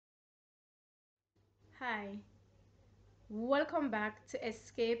Hi, welcome back to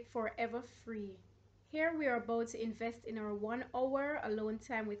Escape Forever Free. Here we are about to invest in our 1 hour alone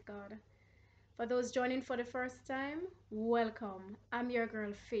time with God. For those joining for the first time, welcome. I'm your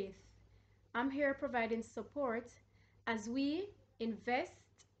girl Faith. I'm here providing support as we invest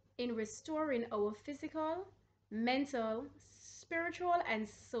in restoring our physical, mental, spiritual, and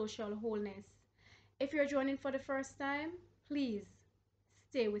social wholeness. If you're joining for the first time, please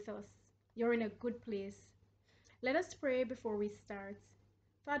stay with us. You're in a good place. Let us pray before we start.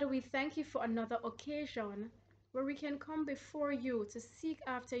 Father, we thank you for another occasion where we can come before you to seek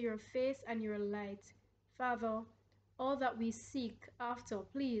after your face and your light. Father, all that we seek after,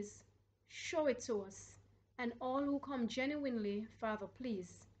 please show it to us. And all who come genuinely, Father,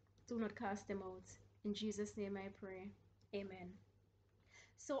 please do not cast them out. In Jesus' name I pray. Amen.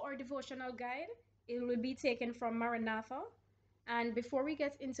 So our devotional guide, it will be taken from Maranatha. And before we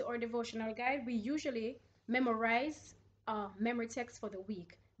get into our devotional guide, we usually memorize a memory text for the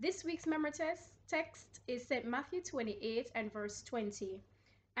week. This week's memory text is St. Matthew 28 and verse 20.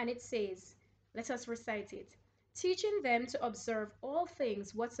 And it says, let us recite it. Teaching them to observe all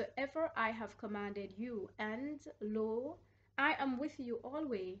things whatsoever I have commanded you, and lo, I am with you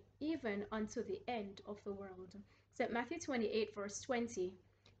always, even unto the end of the world. St. Matthew 28 verse 20.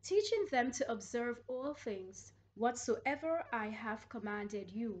 Teaching them to observe all things whatsoever I have commanded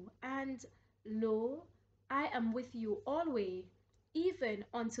you, and lo, I am with you always, even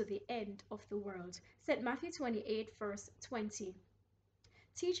unto the end of the world. St. Matthew 28 verse 20.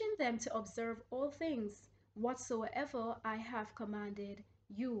 Teaching them to observe all things whatsoever I have commanded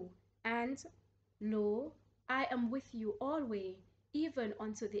you, and lo, I am with you always, even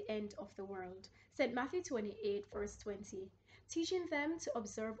unto the end of the world. St. Matthew 28 verse 20. Teaching them to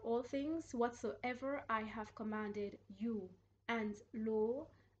observe all things whatsoever I have commanded you, and lo,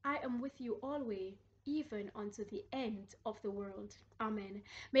 I am with you always, even unto the end of the world. Amen.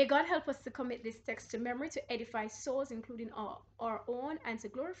 May God help us to commit this text to memory to edify souls, including our own, and to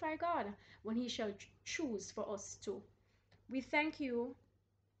glorify God when He shall choose for us to. We thank you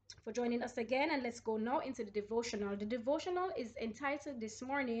for joining us again, and let's go now into the devotional. The devotional is entitled this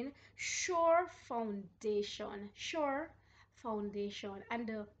morning, Sure Foundation. Sure Foundation. And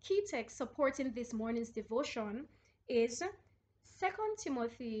the key text supporting this morning's devotion is 2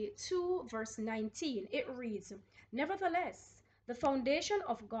 Timothy 2 verse 19. It reads, Nevertheless, the foundation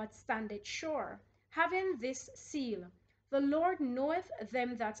of God standeth sure, having this seal, the Lord knoweth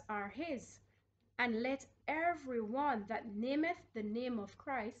them that are his, and let every one that nameth the name of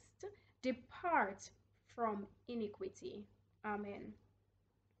Christ depart from iniquity. Amen.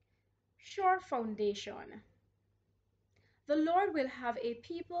 Sure foundation. The Lord will have a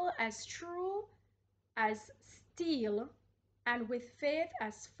people as true as steel, and with faith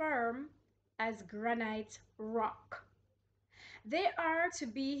as firm as granite rock. They are to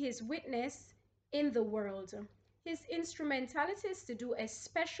be his witness in the world, his instrumentalities to do a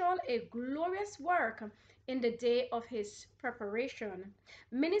special, a glorious work in the day of his preparation.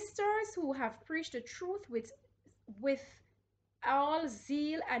 Ministers who have preached the truth with all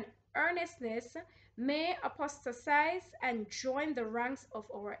zeal and earnestness may apostatize and join the ranks of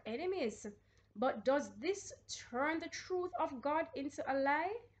our enemies. But does this turn the truth of God into a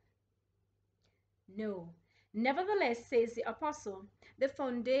lie? No. Nevertheless, says the apostle, the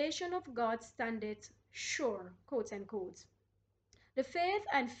foundation of God standeth sure, quote unquote. The faith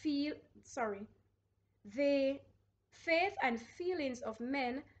and feelings of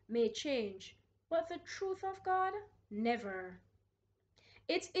men may change, but the truth of God never.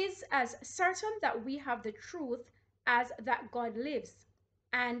 It is as certain that we have the truth as that God lives,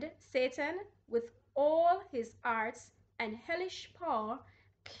 and Satan, with all his arts and hellish power,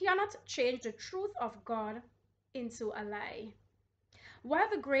 cannot change the truth of God into a lie. While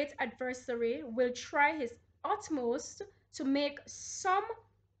the great adversary will try his utmost to make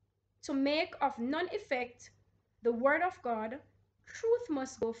of none effect the word of God, truth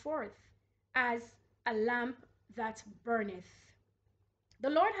must go forth as a lamp that burneth. The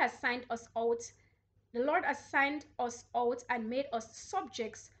Lord has signed us out. The Lord has signed us out and made us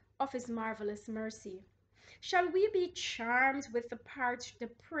subjects of his marvelous mercy. Shall we be charmed with the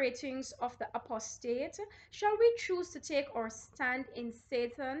pratings of the apostate? Shall we choose to take our stand in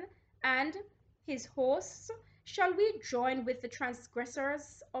Satan and his hosts? Shall we join with the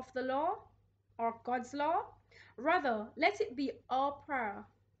transgressors of the law, or God's law? Rather, let it be our prayer,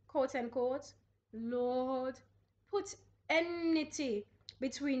 quote unquote, Lord, put enmity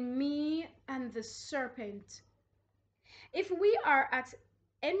between me and the serpent. If we are at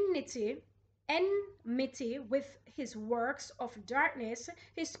enmity with his works of darkness,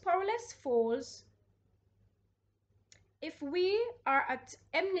 his powerless foes, If we are at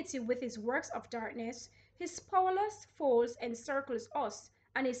enmity with his works of darkness, his powerless force encircles us,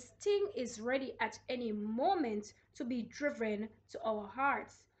 and his sting is ready at any moment to be driven to our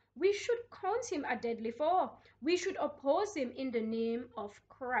hearts. We should count him a deadly foe. We should oppose him in the name of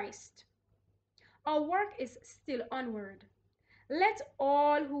Christ. Our work is still onward. Let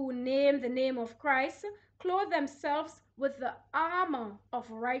all who name the name of Christ clothe themselves with the armor of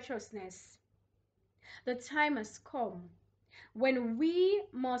righteousness. The time has come when we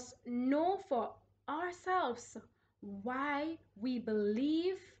must know for ourselves why we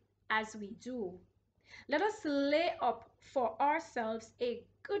believe as we do. Let us lay up for ourselves a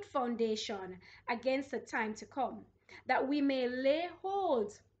good foundation against the time to come, that we may lay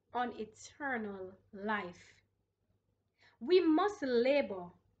hold on eternal life. We must labor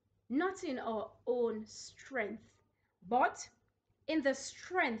not in our own strength, but in the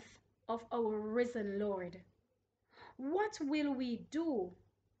strength of our risen Lord. What will we do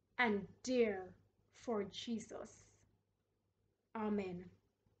and dare for Jesus? Amen.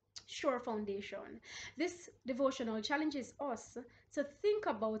 Sure foundation. This devotional challenges us to think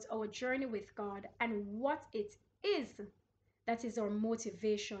about our journey with God and what it is that is our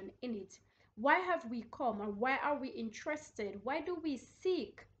motivation in it. Why have we come, or why are we interested? Why do we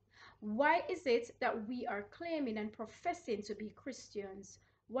seek? Why is it that we are claiming and professing to be Christians?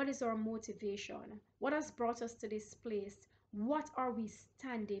 What is our motivation? What has brought us to this place? What are we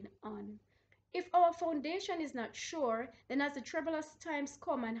standing on? If our foundation is not sure, then as the troublous times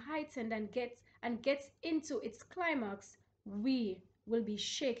come and heighten and gets into its climax, we will be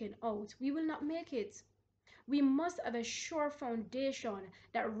shaken out. We will not make it. We must have a sure foundation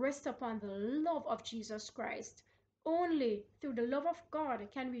that rests upon the love of Jesus Christ. Only through the love of God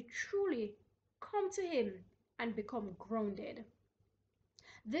can we truly come to him and become grounded.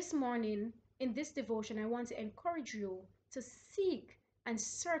 This morning, in this devotion, I want to encourage you to seek and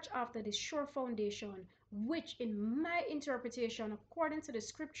search after this sure foundation, which in my interpretation, according to the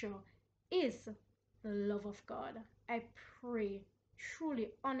scripture, is the love of God. I pray,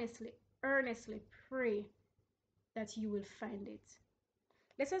 truly, honestly, earnestly pray that you will find it.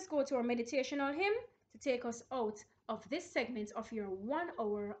 Let us go to our meditational hymn to take us out of this segment of your 1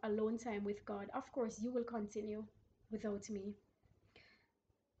 hour alone time with God. Of course, you will continue without me.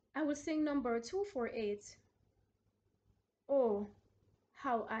 I will sing number 248. Oh,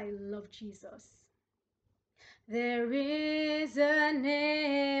 how I love Jesus. There is a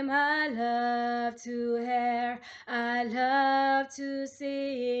name I love to hear, I love to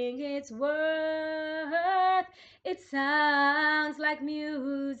sing its worth. It sounds like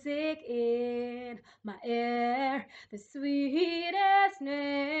music in my ear, the sweetest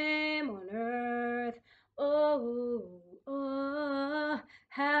name on earth. Oh, oh,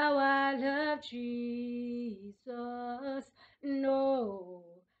 how I love Jesus. No,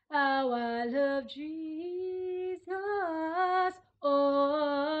 how I love Jesus.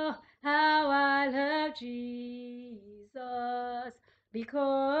 Oh, how I love Jesus,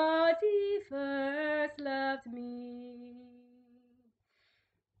 because he first loved me.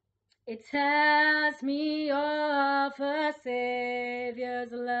 It tells me of a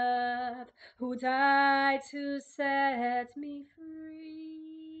Savior's love, who died to set me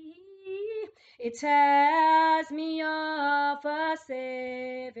free. It tells me of a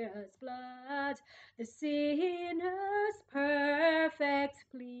Savior's blood, the sinner's perfect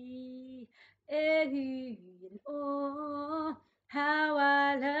plea. And oh, how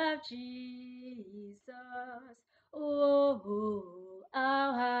I love Jesus. Oh,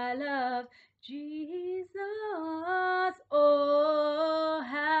 how I love Jesus. Oh,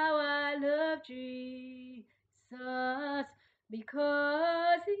 how I love Jesus,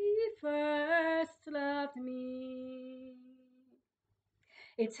 because he first loved me.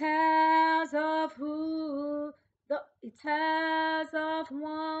 It tells of it tells of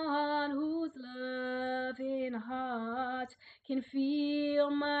one whose loving heart can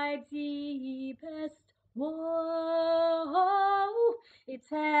feel my deepest woe. It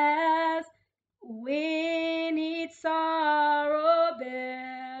tells when its sorrow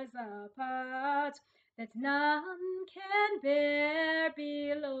bears a part that none can bear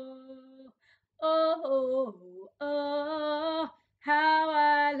below. Oh, oh, how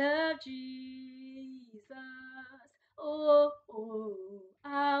I love Jesus. Oh, oh,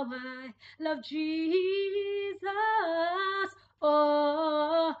 how I love Jesus.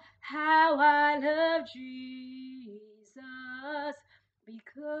 Oh, how I love Jesus,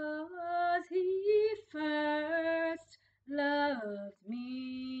 because he first loved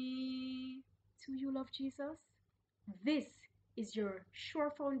me. Do you love Jesus? This is your sure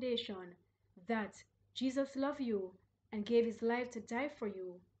foundation that Jesus loves you and gave his life to die for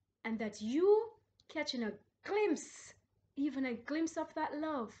you, and that you, catching a glimpse, even a glimpse of that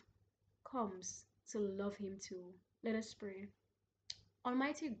love, comes to love him too. Let us pray.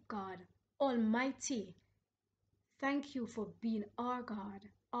 Almighty God, Almighty, thank you for being our God,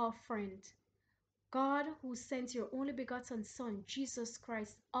 our friend. God who sent your only begotten Son, Jesus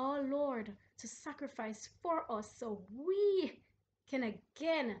Christ, our Lord, to sacrifice for us so we can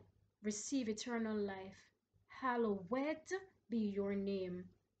again receive eternal life. Hallowed be your name.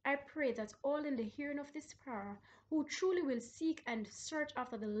 I pray that all in the hearing of this prayer who truly will seek and search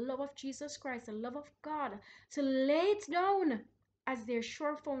after the love of Jesus Christ, the love of God, to lay it down as their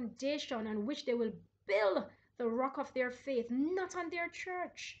sure foundation on which they will build the rock of their faith, not on their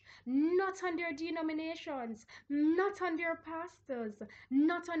church, not on their denominations, not on their pastors,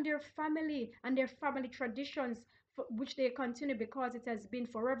 not on their family and their family traditions, which they continue because it has been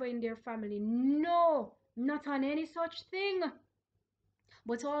forever in their family. No, not on any such thing.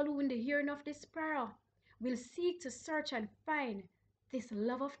 But all who in the hearing of this prayer will seek to search and find this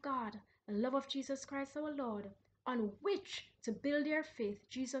love of God, the love of Jesus Christ our Lord, on which to build their faith.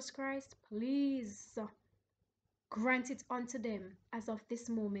 Jesus Christ, please grant it unto them as of this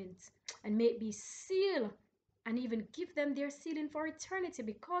moment, and may it be sealed, and even give them their sealing for eternity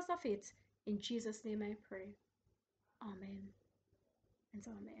because of it. In Jesus' name I pray. Amen and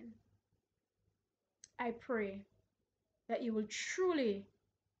amen. I pray that you will truly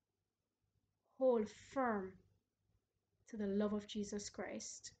hold firm to the love of Jesus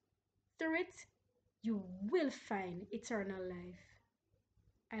Christ. Through it, you will find eternal life.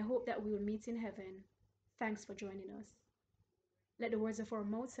 I hope that we will meet in heaven. Thanks for joining us. Let the words of our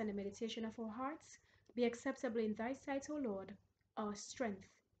mouths and the meditation of our hearts be acceptable in thy sight, O Lord, our strength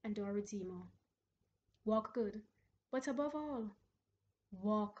and our Redeemer. Walk good, but above all,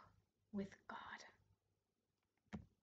 walk with God.